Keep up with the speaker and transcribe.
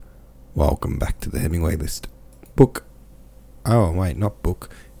Welcome back to the Hemingway List. Book. Oh, wait, not book.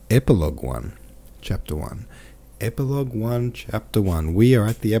 Epilogue 1, Chapter 1. Epilogue 1, Chapter 1. We are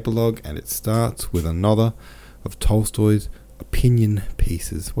at the epilogue, and it starts with another of Tolstoy's opinion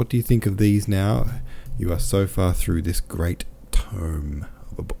pieces. What do you think of these now? You are so far through this great tome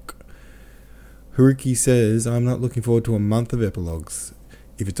of a book. Haruki says, I'm not looking forward to a month of epilogues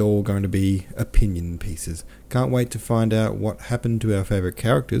if it's all going to be opinion pieces. Can't wait to find out what happened to our favourite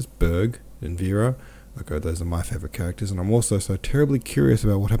characters, Berg and Vera. Okay, those are my favourite characters, and I'm also so terribly curious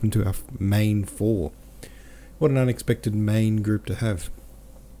about what happened to our main four. What an unexpected main group to have.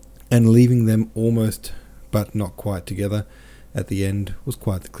 And leaving them almost, but not quite together at the end was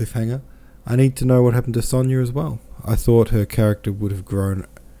quite the cliffhanger. I need to know what happened to Sonia as well. I thought her character would have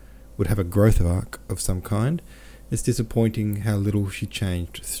a growth arc of some kind. It's disappointing how little she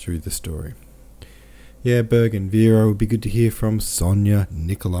changed through the story. Yeah, Berg and Vera would be good to hear from. Sonia,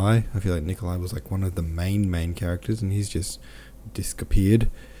 Nikolai. I feel like Nikolai was like one of the main characters, and he's just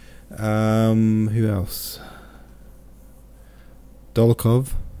disappeared. Who else?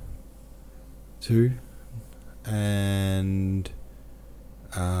 Dolokhov, too, and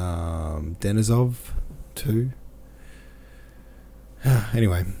Denisov, too.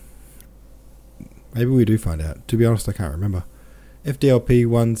 Anyway. Maybe we do find out. To be honest, I can't remember. FDLP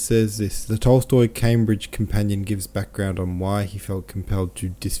 1 says this. The Tolstoy Cambridge companion gives background on why he felt compelled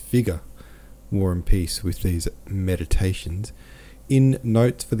to disfigure War and Peace with these meditations. In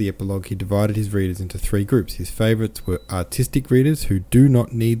notes for the epilogue, he divided his readers into three groups. His favourites were artistic readers who do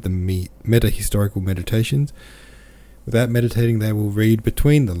not need the meta-historical meditations. Without meditating, they will read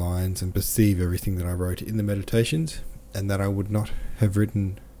between the lines and perceive everything that I wrote in the meditations, and that I would not have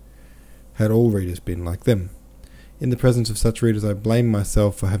written had all readers been like them. In the presence of such readers, I blame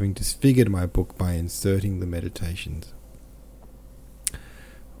myself for having disfigured my book by inserting the meditations.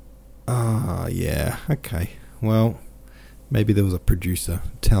 Yeah, okay. Well, maybe there was a producer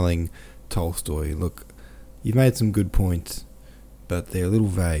telling Tolstoy, look, you've made some good points, but they're a little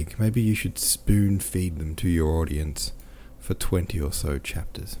vague. Maybe you should spoon feed them to your audience for 20 or so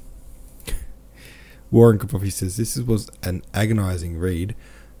chapters. Warren Coffey says, this was an agonizing read,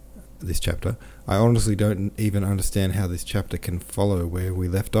 this chapter. I honestly don't even understand how this chapter can follow where we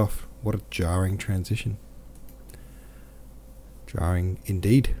left off. What a jarring transition. Jarring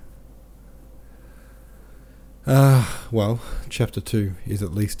indeed. Well, chapter 2 is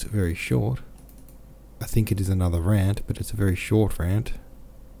at least very short. I think it is another rant, but it's a very short rant.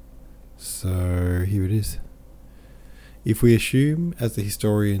 So here it is. If we assume, as the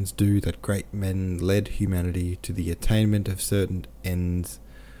historians do, that great men led humanity to the attainment of certain ends,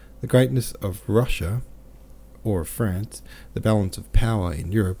 the greatness of Russia, or of France, the balance of power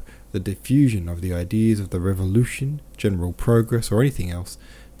in Europe, the diffusion of the ideas of the revolution, general progress, or anything else,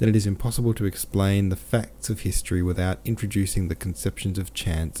 then it is impossible to explain the facts of history without introducing the conceptions of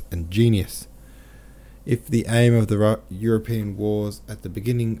chance and genius. If the aim of the European wars at the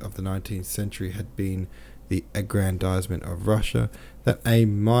beginning of the 19th century had been the aggrandizement of Russia, that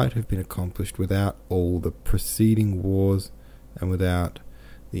aim might have been accomplished without all the preceding wars and without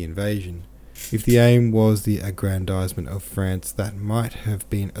the invasion. If the aim was the aggrandizement of France, that might have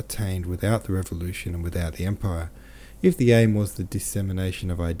been attained without the revolution and without the empire. If the aim was the dissemination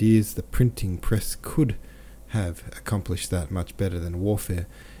of ideas, the printing press could have accomplished that much better than warfare.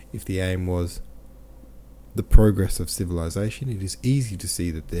 If the aim was the progress of civilization, it is easy to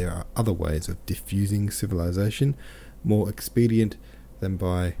see that there are other ways of diffusing civilization, more expedient than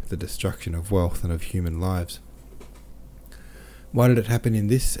by the destruction of wealth and of human lives. Why did it happen in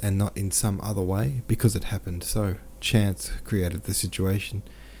this and not in some other way? Because it happened so. Chance created the situation.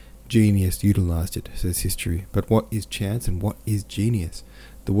 Genius utilized it, says history. But what is chance and what is genius?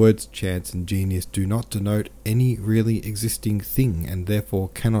 The words chance and genius do not denote any really existing thing and therefore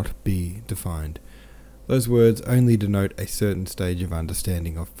cannot be defined. Those words only denote a certain stage of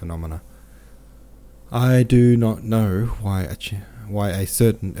understanding of phenomena. I do not know why a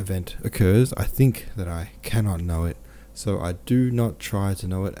certain event occurs. I think that I cannot know it. So I do not try to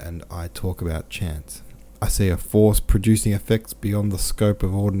know it, and I talk about chance. I see a force producing effects beyond the scope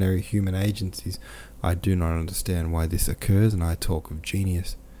of ordinary human agencies. I do not understand why this occurs, and I talk of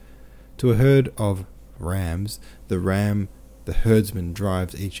genius. To a herd of rams, the ram the herdsman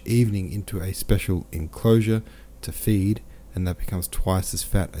drives each evening into a special enclosure to feed, and that becomes twice as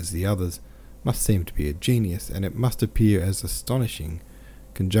fat as the others, must seem to be a genius, and it must appear as astonishing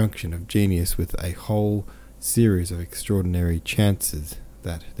conjunction of genius with a whole series of extraordinary chances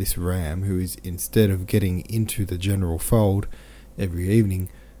that this ram, who is, instead of getting into the general fold every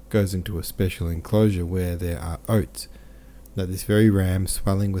evening, goes into a special enclosure where there are oats, that this very ram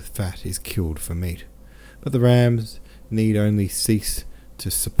swelling with fat is killed for meat. But the rams need only cease to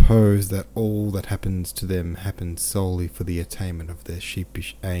suppose that all that happens to them happens solely for the attainment of their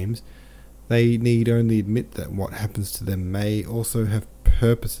sheepish aims. They need only admit that what happens to them may also have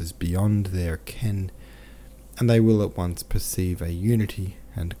purposes beyond their ken, and they will at once perceive a unity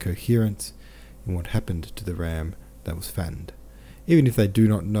and coherence in what happened to the ram that was fattened. Even if they do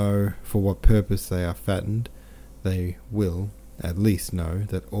not know for what purpose they are fattened, they will at least know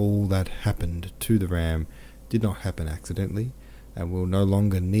that all that happened to the ram did not happen accidentally, and will no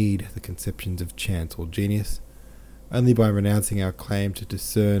longer need the conceptions of chance or genius. Only by renouncing our claim to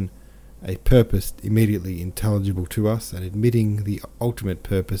discern a purpose immediately intelligible to us, and admitting the ultimate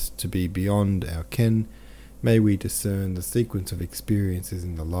purpose to be beyond our ken, may we discern the sequence of experiences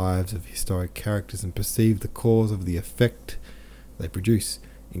in the lives of historic characters and perceive the cause of the effect they produce,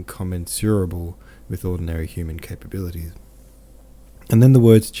 incommensurable with ordinary human capabilities. And then the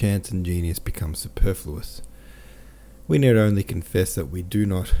words chance and genius become superfluous. We need only confess that we do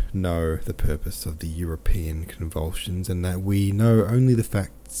not know the purpose of the European convulsions, and that we know only the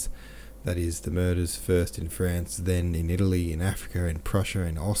facts, that is, the murders first in France, then in Italy, in Africa, in Prussia,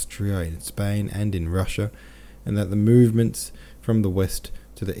 in Austria, in Spain, and in Russia, and that the movements from the west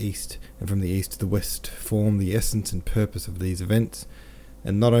to the east, and from the east to the west, form the essence and purpose of these events.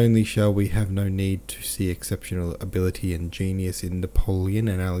 And not only shall we have no need to see exceptional ability and genius in Napoleon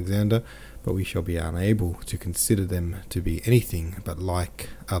and Alexander, but we shall be unable to consider them to be anything but like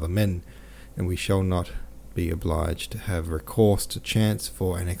other men, and we shall not be obliged to have recourse to chance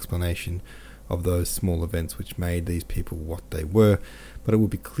for an explanation of those small events which made these people what they were, but it will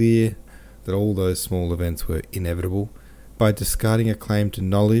be clear that all those small events were inevitable. By discarding a claim to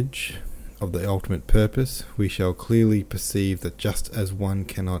knowledge of the ultimate purpose, we shall clearly perceive that just as one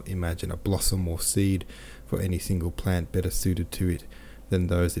cannot imagine a blossom or seed for any single plant better suited to it than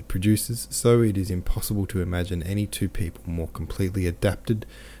those it produces, so it is impossible to imagine any two people more completely adapted,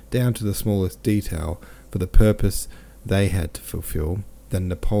 down to the smallest detail, for the purpose they had to fulfill than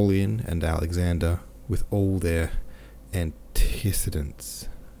Napoleon and Alexander, with all their antecedents.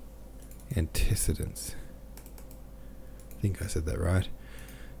 I think I said that right.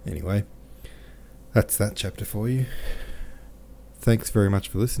 Anyway, that's that chapter for you. Thanks very much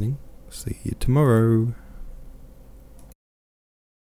for listening. See you tomorrow.